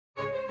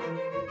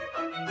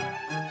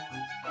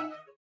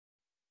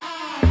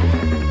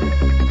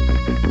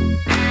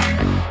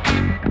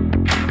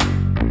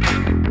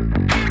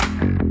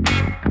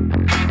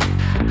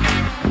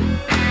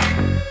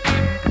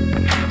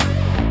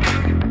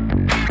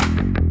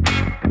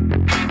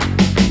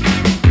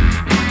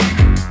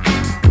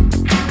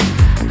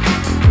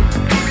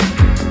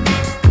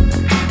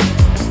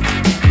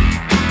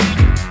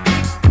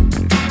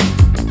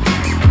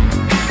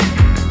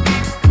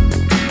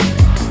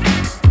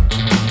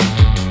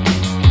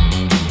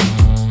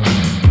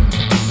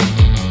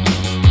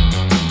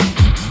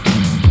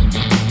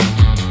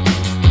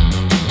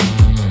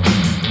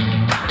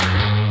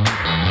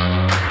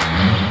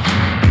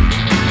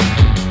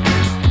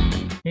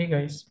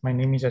My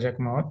name is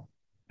Ajay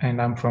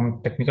and I'm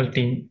from technical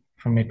team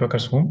from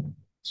Networkers Home.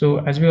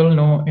 So as we all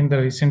know,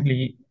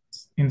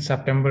 in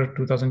September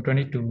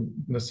 2022,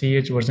 the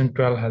CEH version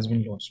 12 has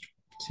been launched.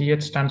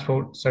 CEH stands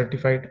for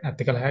Certified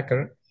Ethical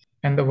Hacker,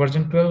 and the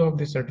version 12 of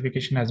this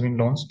certification has been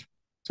launched.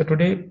 So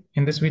today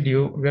in this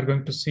video, we are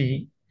going to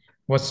see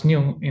what's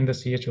new in the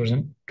CEH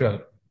version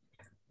 12.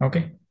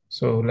 Okay,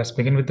 so let's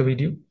begin with the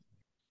video.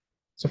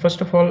 So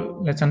first of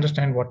all, let's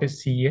understand what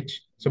is CEH.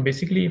 So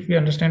basically, if we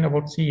understand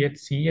about CEH,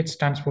 CEH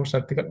stands for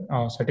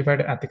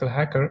Certified Ethical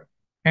Hacker,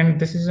 and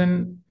this is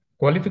an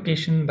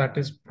qualification that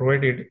is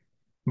provided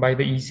by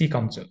the EC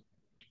Council.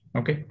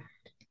 Okay,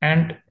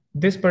 and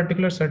this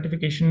particular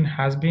certification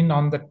has been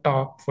on the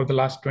top for the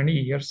last 20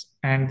 years,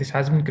 and this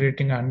has been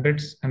creating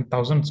hundreds and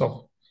thousands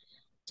of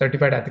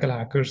certified ethical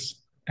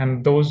hackers,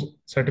 and those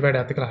certified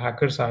ethical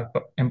hackers are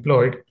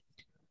employed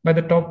by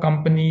the top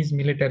companies,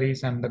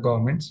 militaries, and the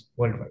governments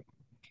worldwide.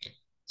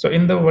 So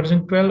in the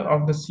version 12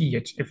 of the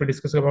CH, if we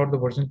discuss about the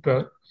version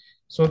 12,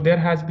 so there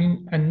has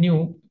been a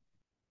new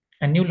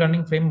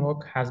learning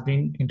framework has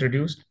been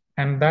introduced,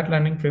 and that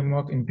learning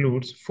framework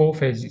includes 4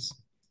 phases.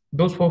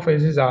 Those 4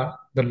 phases are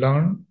the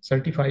learn,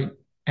 certify,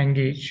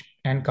 engage,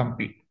 and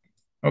complete.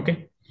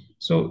 Okay.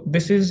 So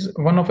this is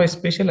one of a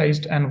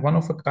specialized and one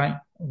of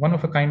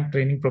a kind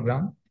training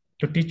program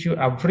to teach you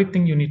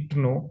everything you need to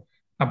know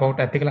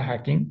about ethical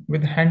hacking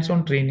with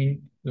hands-on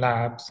training,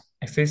 labs,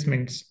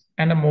 assessments,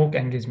 and a mock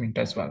engagement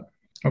as well.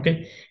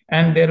 Okay.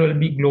 And there will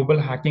be global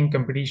hacking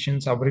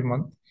competitions every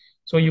month.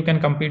 So you can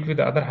compete with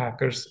other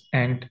hackers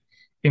and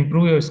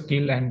improve your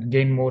skill and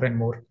gain more and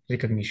more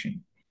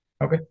recognition.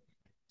 Okay.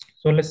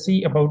 So let's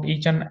see about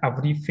each and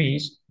every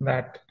phase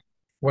that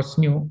was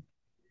new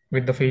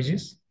with the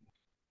phases.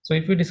 So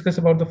if we discuss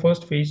about the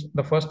first phase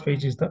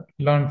is the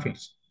learn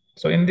phase.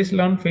 So in this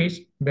learn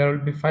phase, there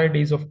will be 5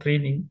 days of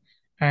training,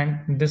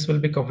 and this will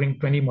be covering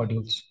 20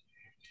 modules.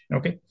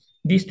 Okay.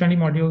 These 20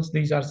 modules,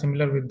 these are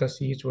similar with the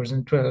CH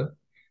version 12,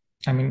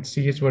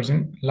 CH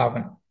version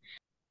 11.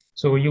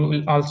 So you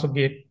will also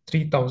get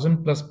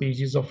 3000 plus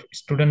pages of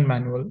student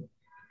manual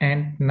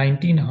and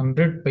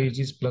 1900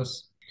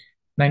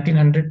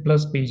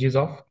 plus pages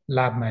of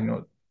lab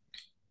manual.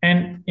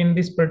 And in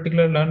this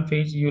particular learn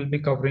phase, you will be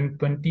covering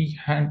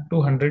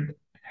 200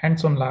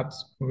 hands-on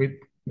labs with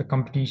the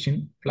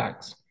competition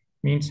flags.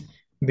 Means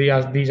these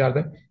are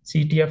the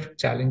CTF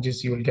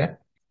challenges you will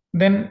get.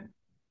 Then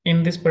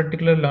in this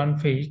particular learn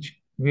phase,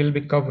 we'll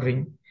be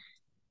covering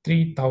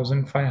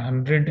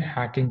 3,500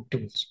 hacking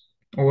tools.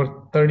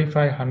 Over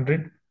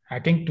 3,500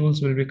 hacking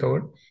tools will be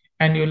covered,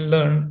 and you'll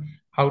learn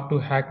how to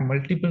hack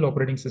multiple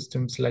operating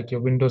systems like your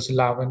Windows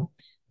 11,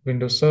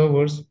 Windows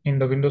servers. In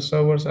the Windows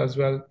servers as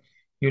well,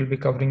 you'll be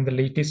covering the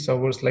latest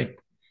servers like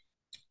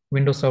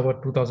Windows Server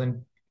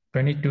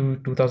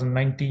 2022,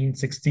 2019,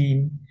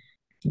 16.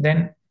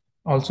 Then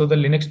also the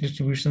Linux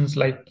distributions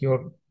like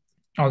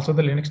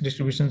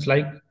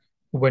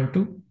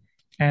Ubuntu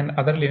and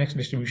other Linux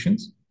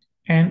distributions,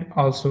 and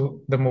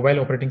also the mobile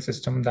operating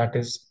system that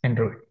is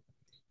Android.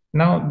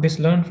 Now, this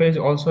learn phase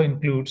also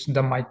includes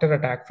the MITRE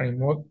attack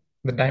framework,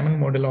 the diamond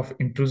model of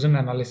intrusion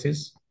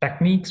analysis,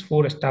 techniques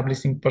for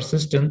establishing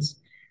persistence,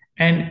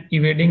 and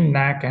evading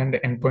NAC and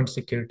endpoint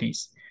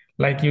securities.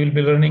 Like you will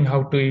be learning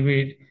how to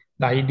evade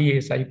the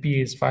IDAs,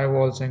 IPAs,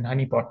 firewalls, and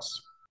honeypots,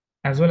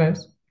 as well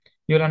as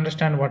you'll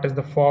understand what is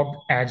the fog,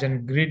 edge,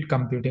 and grid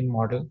computing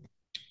model.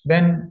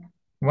 Then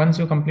once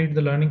you complete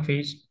the learning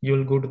phase, you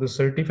will go to the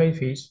certify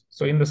phase.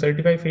 So in the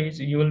certify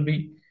phase, you will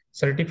be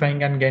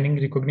certifying and gaining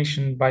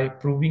recognition by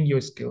proving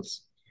your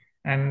skills.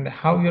 And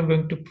how you're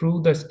going to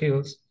prove the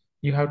skills,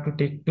 you have to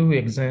take 2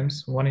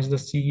 exams. One is the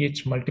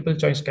CH multiple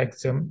choice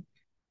exam.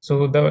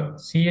 So the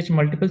CH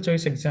multiple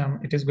choice exam,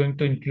 it is going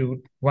to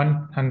include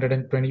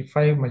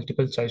 125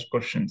 multiple choice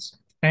questions.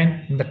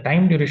 And the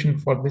time duration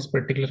for this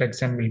particular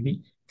exam will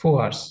be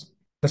 4 hours.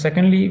 The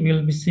secondly,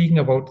 we'll be seeing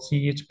about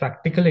CH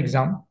practical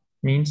exam.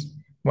 Means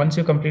once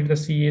you complete the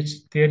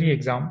CH theory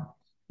exam,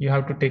 you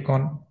have to take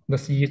on the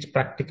CH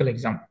practical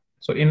exam.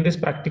 So in this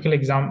practical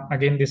exam,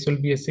 again, this will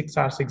be a 6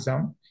 hours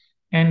exam,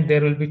 and there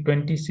will be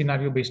 20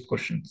 scenario based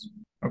questions.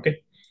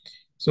 Okay.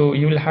 So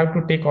you will have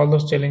to take all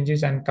those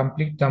challenges and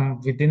complete them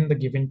within the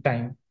given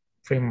time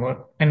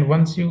framework. And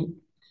once you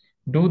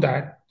do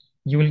that,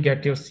 you will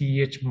get your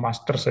CEH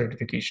master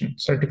certification,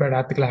 certified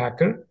ethical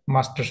hacker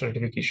master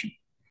certification.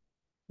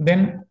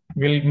 Then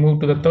we'll move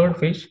to the third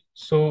phase.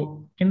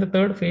 So in the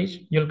third phase,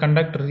 you'll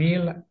conduct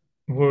real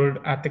world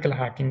ethical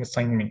hacking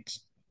assignments.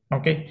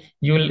 Okay.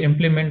 You will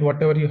implement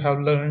whatever you have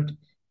learned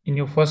in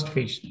your first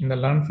phase. In the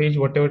learn phase,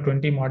 whatever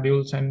 20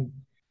 modules and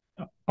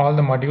all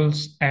the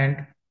modules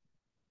and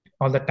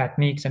all the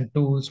techniques and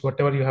tools,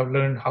 whatever you have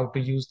learned, how to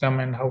use them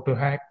and how to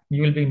hack,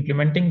 you will be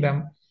implementing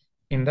them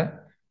in the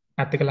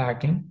ethical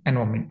hacking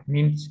environment.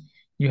 Means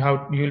you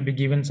will be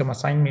given some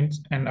assignments,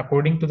 and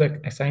according to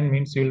the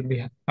assignments, you'll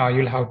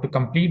have to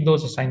complete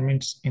those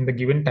assignments in the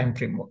given time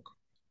framework.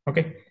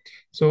 Okay.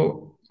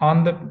 So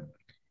on the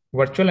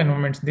virtual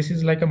environments, this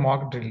is like a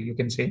mock drill, you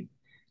can say.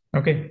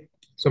 Okay.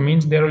 So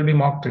means there will be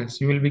mock drills.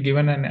 You will be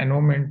given an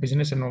environment,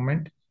 business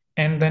environment,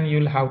 and then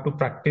you'll have to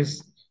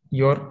practice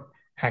your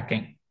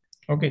hacking.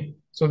 Okay,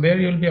 so there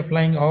you'll be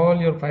applying all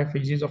your 5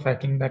 phases of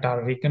hacking that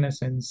are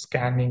reconnaissance,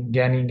 scanning,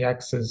 gaining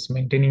access,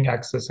 maintaining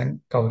access, and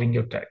covering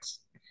your tracks.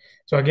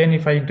 So again,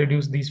 if I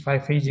introduce these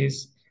 5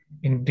 phases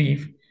in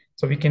brief,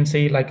 so we can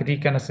say like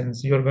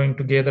reconnaissance, you're going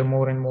to gather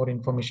more and more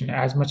information,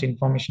 as much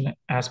information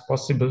as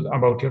possible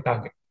about your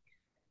target.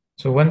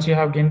 So once you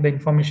have gained the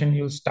information,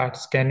 you'll start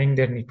scanning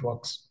their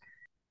networks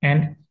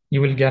and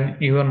you will gain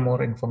even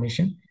more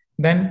information.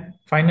 Then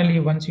finally,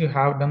 once you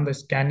have done the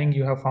scanning,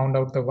 you have found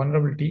out the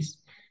vulnerabilities.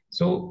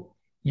 So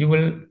you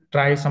will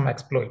try some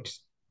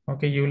exploits.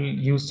 Okay, you will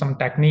use some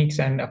techniques,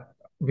 and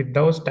with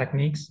those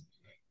techniques,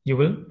 you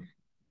will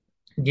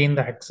gain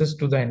the access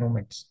to the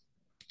environments.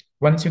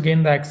 Once you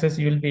gain the access,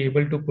 you will be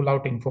able to pull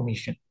out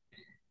information.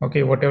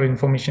 Okay, whatever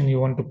information you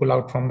want to pull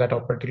out from that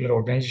particular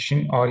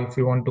organization, or if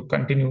you want to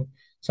continue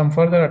some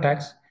further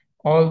attacks,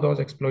 all those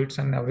exploits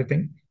and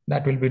everything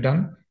that will be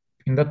done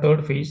in the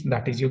third phase,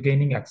 that is you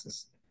gaining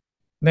access.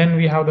 Then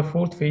we have the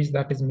fourth phase,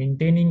 that is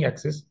maintaining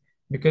access,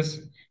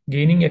 because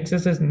gaining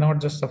access is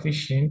not just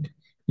sufficient,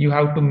 you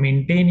have to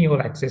maintain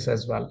your access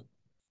as well.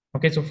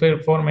 Okay, so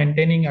for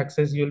maintaining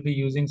access, you'll be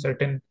using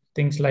certain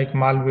things like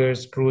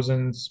malwares,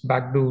 trojans,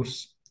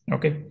 backdoors.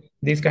 Okay,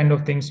 these kind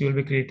of things you'll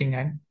be creating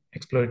and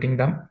exploiting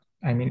them.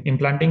 I mean,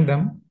 implanting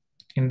them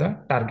in the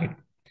target,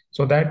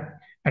 so that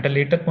at a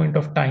later point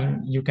of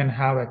time you can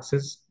have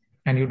access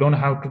and you don't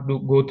have to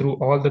go through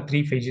all the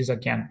 3 phases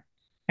again.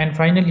 And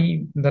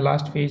finally, the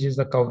last phase is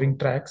the covering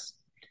tracks.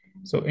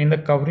 So in the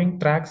covering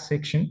tracks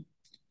section,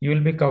 you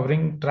will be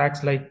covering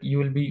tracks like you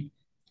will be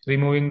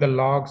removing the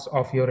logs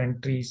of your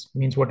entries,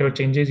 means whatever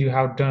changes you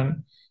have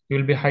done, you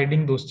will be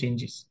hiding those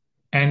changes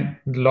and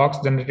the logs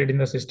generated in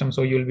the system.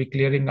 So you will be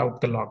clearing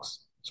out the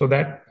logs so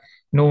that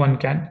no one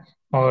can,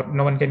 or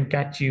no one can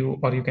catch you,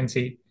 or you can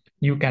say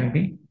you can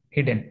be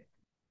hidden.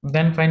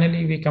 Then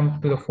finally, we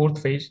come to the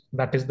fourth phase,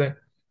 that is the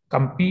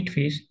compete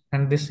phase.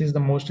 And this is the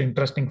most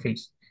interesting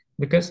phase,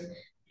 because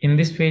in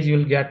this phase, you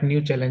will get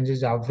new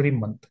challenges every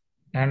month.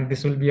 And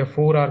this will be a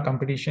 4-hour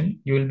competition.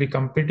 You will be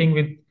competing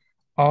with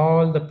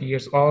all the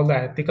peers, all the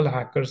ethical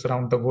hackers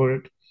around the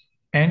world.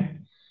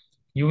 And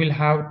you will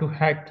have to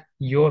hack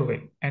your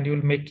way, and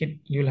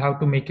you'll have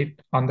to make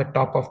it on the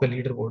top of the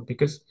leaderboard,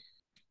 because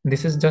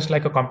this is just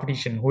like a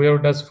competition. Whoever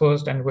does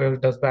first and whoever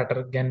does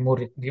better gain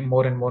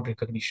more and more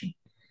recognition.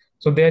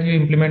 So there you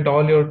implement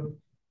all your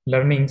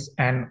learnings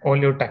and all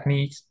your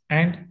techniques,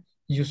 and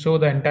you show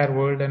the entire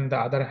world and the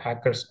other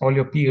hackers, all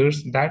your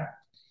peers, that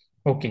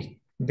okay,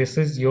 this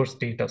is your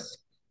status.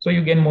 So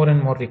you gain more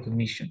and more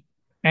recognition.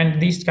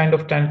 And these kind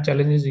of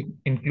challenges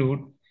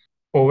include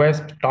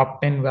OWASP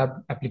top 10 web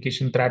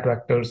application threat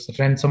vectors,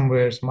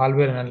 ransomwares,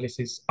 malware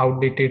analysis,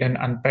 outdated and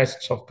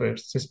unpatched software,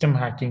 system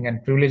hacking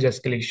and privilege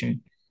escalation,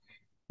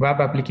 web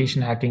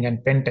application hacking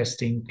and pen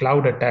testing,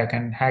 cloud attack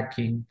and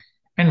hacking,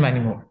 and many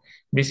more.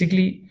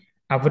 Basically,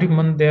 every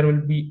month there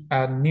will be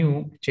a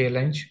new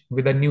challenge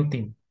with a new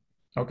theme.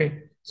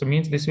 Okay, so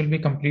means this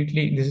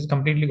is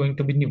completely going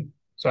to be new.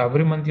 So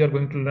every month you are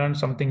going to learn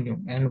something new,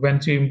 and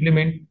once you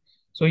implement,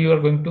 so you are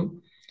going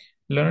to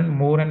learn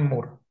more and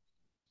more.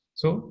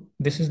 So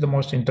this is the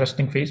most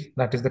interesting phase,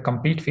 that is the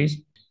complete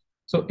phase.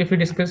 So if we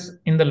discuss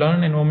in the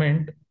learn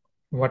environment,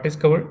 what is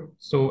covered?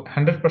 So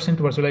 100%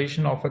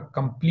 virtualization of a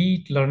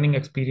complete learning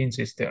experience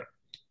is there.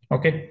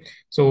 Okay.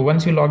 So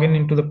once you log in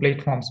into the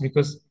platforms,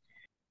 because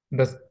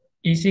the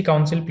EC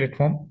Council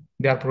platform,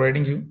 they are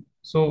providing you.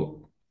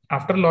 So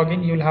after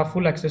login, you will have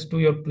full access to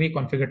your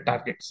pre-configured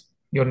targets,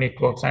 your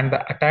networks, and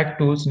the attack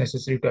tools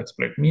necessary to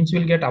exploit. Means you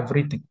will get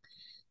everything.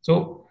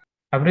 So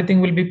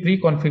everything will be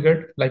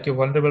pre-configured, like your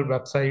vulnerable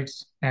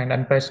websites and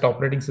unpatched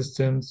operating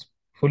systems,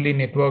 fully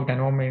networked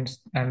environments,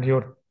 and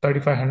your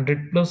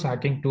 3500 plus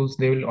hacking tools.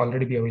 They will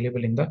already be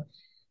available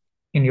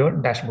in your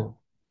dashboard.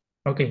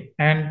 Okay,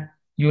 and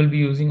you will be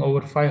using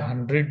over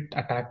 500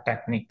 attack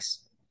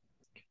techniques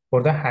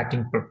for the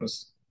hacking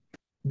purpose.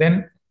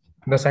 Then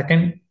the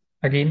second,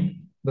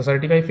 again, the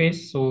certify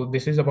phase. So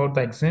this is about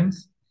the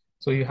exams.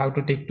 So you have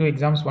to take 2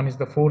 exams. One is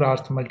the 4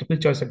 hours multiple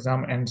choice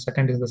exam, and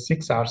second is the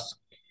 6 hours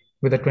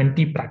with the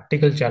 20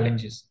 practical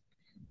challenges.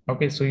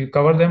 Okay, so you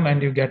cover them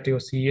and you get your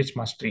CEH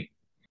mastery.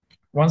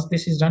 Once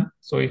this is done,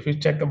 so if you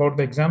check about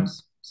the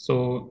exams,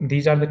 so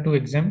these are the 2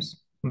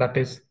 exams, that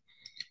is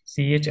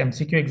CEH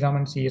MCQ exam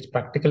and CEH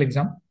practical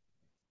exam.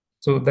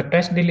 So the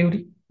test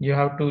delivery, you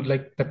have to,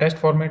 like, the test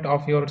format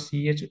of your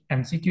CEH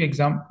MCQ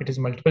exam, it is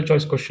multiple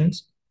choice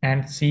questions,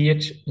 and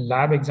CEH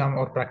lab exam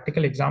or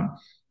practical exam,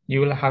 you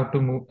will have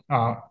to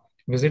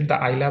visit the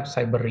iLab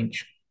cyber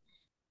range.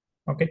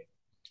 Okay,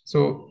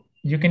 so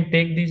you can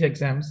take these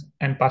exams,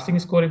 and passing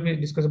score, if we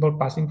discuss about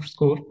passing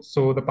score,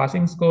 so the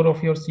passing score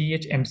of your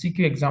CH MCQ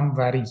exam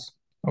varies.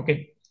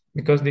 Okay,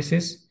 because this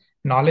is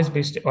knowledge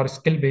based or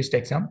skill based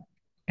exam,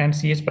 and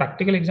CH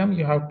practical exam,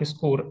 you have to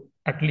score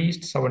at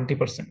least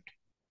 70%.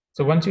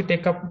 So once you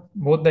take up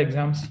both the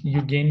exams,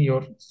 you gain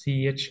your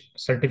CH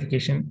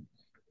certification,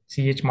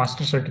 CH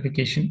master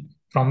certification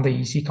from the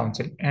EC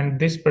Council. And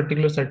this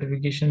particular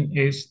certification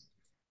is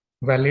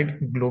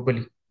valid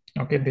globally.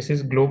 Okay, this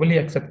is globally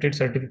accepted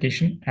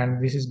certification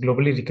and this is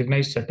globally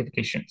recognized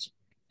certifications.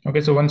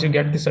 Okay, so once you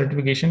get the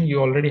certification, you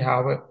already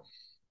have a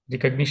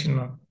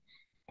recognition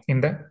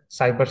in the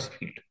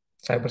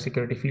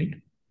cybersecurity field.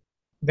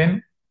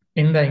 Then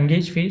in the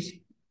engage phase,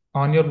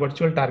 on your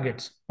virtual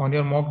targets, on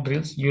your mock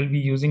drills, you will be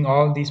using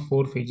all these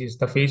four phases.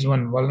 The phase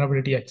one,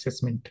 vulnerability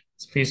assessment,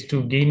 phase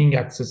two, gaining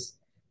access,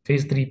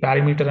 phase three,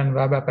 perimeter and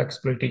web app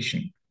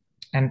exploitation,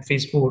 and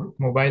phase four,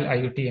 mobile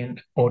IoT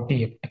and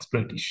OT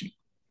exploitation.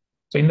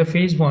 So in the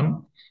phase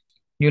one,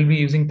 you'll be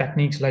using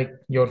techniques like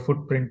your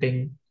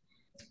footprinting,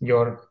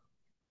 your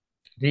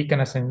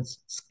reconnaissance,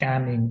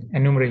 scanning,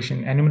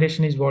 enumeration.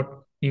 Enumeration is what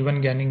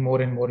even gaining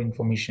more and more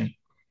information.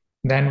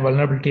 Then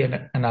vulnerability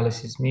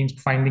analysis means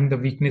finding the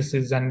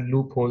weaknesses and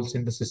loopholes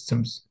in the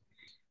systems.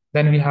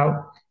 Then we have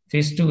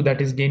phase two,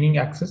 that is gaining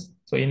access.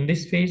 So in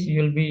this phase,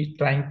 you'll be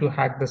trying to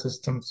hack the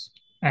systems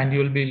and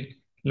you'll be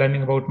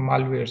learning about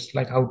malwares,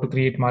 like how to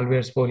create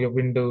malwares for your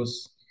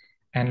Windows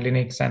and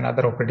Linux and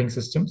other operating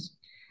systems.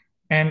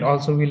 And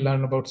also we'll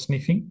learn about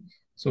sniffing.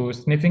 So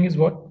sniffing is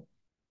what?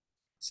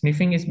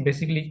 Sniffing is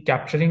basically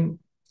capturing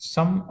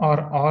some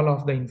or all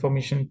of the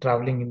information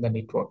traveling in the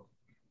network.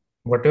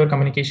 Whatever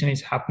communication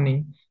is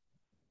happening,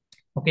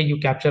 okay, you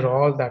capture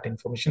all that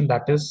information,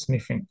 that is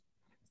sniffing.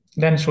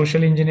 Then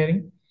social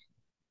engineering.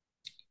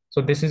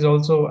 So this is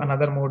also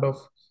another mode of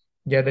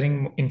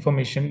gathering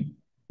information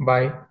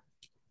by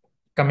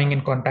coming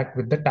in contact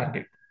with the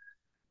target.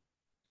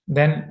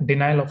 Then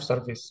denial of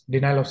service,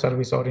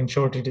 or in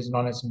short, it is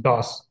known as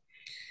DOS.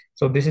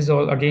 So this is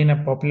all again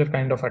a popular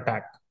kind of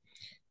attack.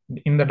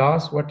 In the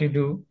DOS, what you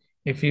do,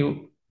 if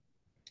you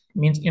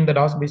means in the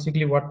DOS,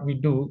 basically what we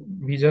do,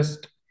 we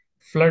just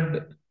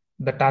flood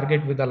the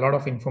target with a lot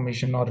of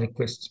information or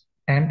requests,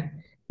 and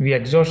we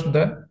exhaust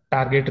the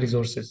target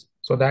resources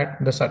so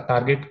that the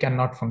target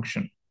cannot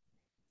function.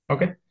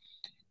 Okay.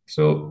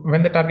 So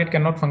when the target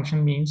cannot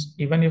function means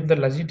even if the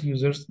legit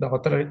users, the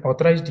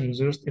authorized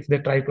users, if they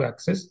try to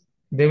access,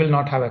 they will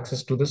not have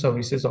access to the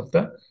services of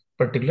the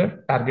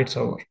particular target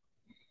server.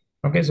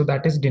 Okay, so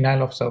that is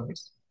denial of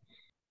service.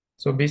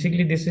 So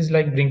basically this is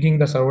like bringing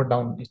the server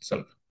down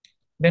itself.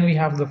 Then we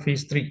have the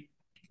phase three,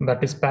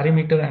 that is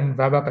perimeter and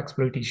web app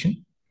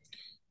exploitation.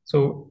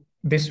 So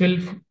this will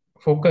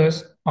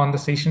focus on the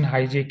session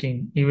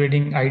hijacking,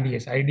 evading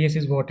IDS. IDS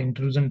is what?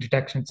 Intrusion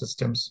detection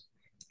systems.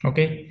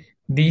 Okay,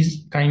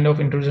 these kind of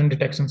intrusion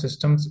detection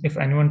systems, if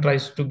anyone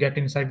tries to get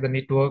inside the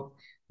network,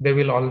 they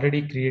will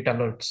already create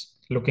alerts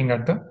looking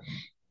at the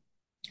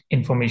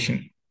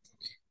information.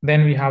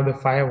 Then we have the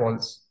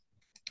firewalls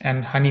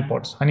and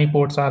honeypots.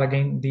 Honeypots are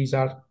again, these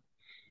are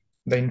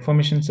the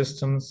information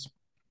systems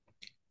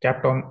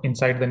kept on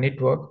inside the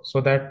network, so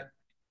that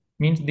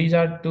means these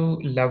are to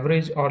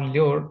leverage or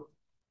lure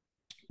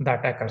the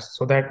attackers,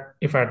 so that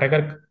if an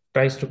attacker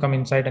tries to come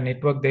inside a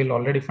network, they'll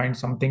already find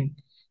something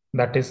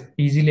that is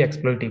easily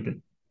exploitable.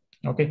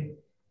 Okay,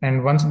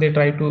 and once they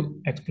try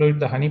to exploit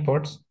the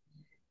honeypots,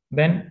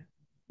 then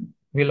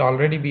we'll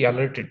already be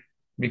alerted,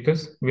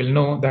 because we'll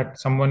know that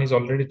someone is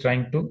already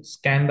trying to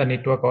scan the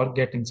network or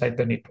get inside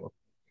the network.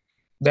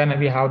 Then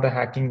we have the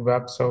hacking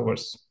web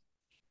servers.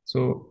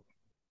 So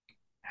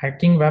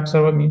hacking web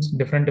server means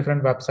different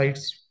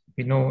websites.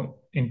 We know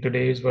in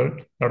today's world,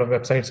 a lot of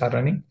websites are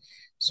running.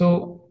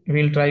 So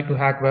we'll try to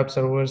hack web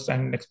servers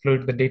and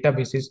exploit the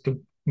databases to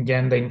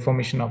gain the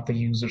information of the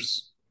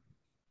users.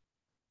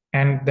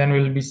 And then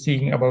we'll be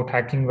seeing about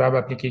hacking web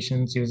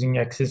applications using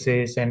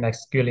XSS and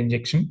SQL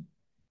injection.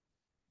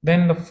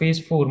 Then the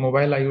phase four,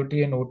 mobile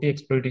IoT and OT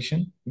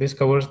exploitation. This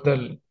covers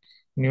the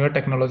newer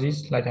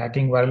technologies like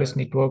hacking wireless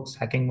networks,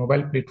 hacking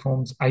mobile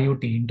platforms,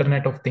 IoT,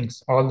 Internet of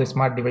Things, all the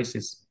smart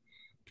devices,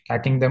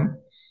 hacking them.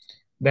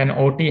 Then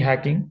OT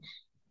hacking,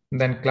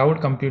 then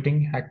cloud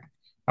computing, hack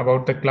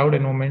about the cloud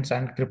environments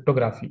and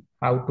cryptography,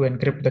 how to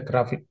encrypt the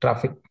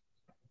traffic.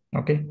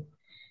 Okay.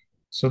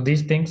 So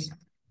these things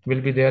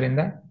will be there in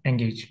the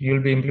engage.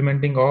 You'll be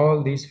implementing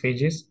all these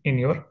phases in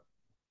your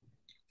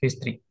phase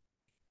three.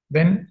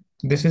 Then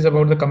this is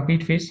about the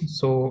compete phase.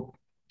 So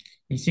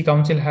EC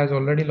Council has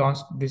already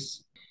launched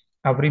this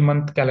every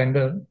month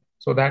calendar,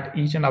 so that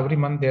each and every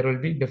month there will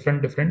be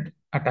different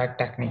attack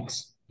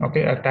techniques.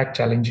 Okay, attack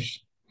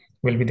challenges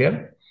will be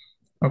there.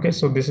 Okay,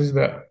 so this is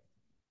the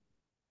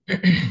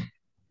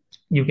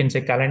you can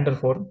say calendar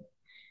for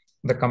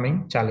the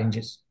coming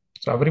challenges.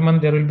 So every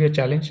month there will be a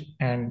challenge,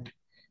 and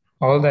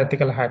all the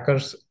ethical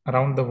hackers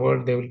around the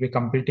world, they will be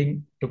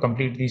competing to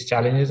complete these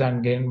challenges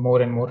and gain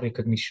more and more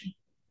recognition.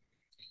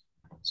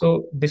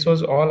 So this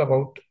was all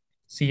about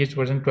CH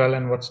version 12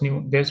 and what's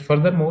new. There's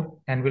further more,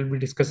 and we'll be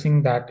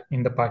discussing that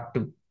in the part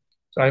 2.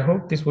 So I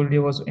hope this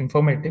video was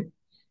informative.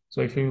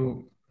 So if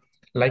you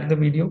like the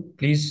video,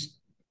 please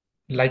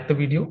like the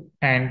video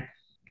and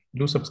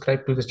do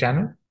subscribe to the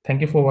channel.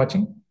 Thank you for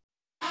watching.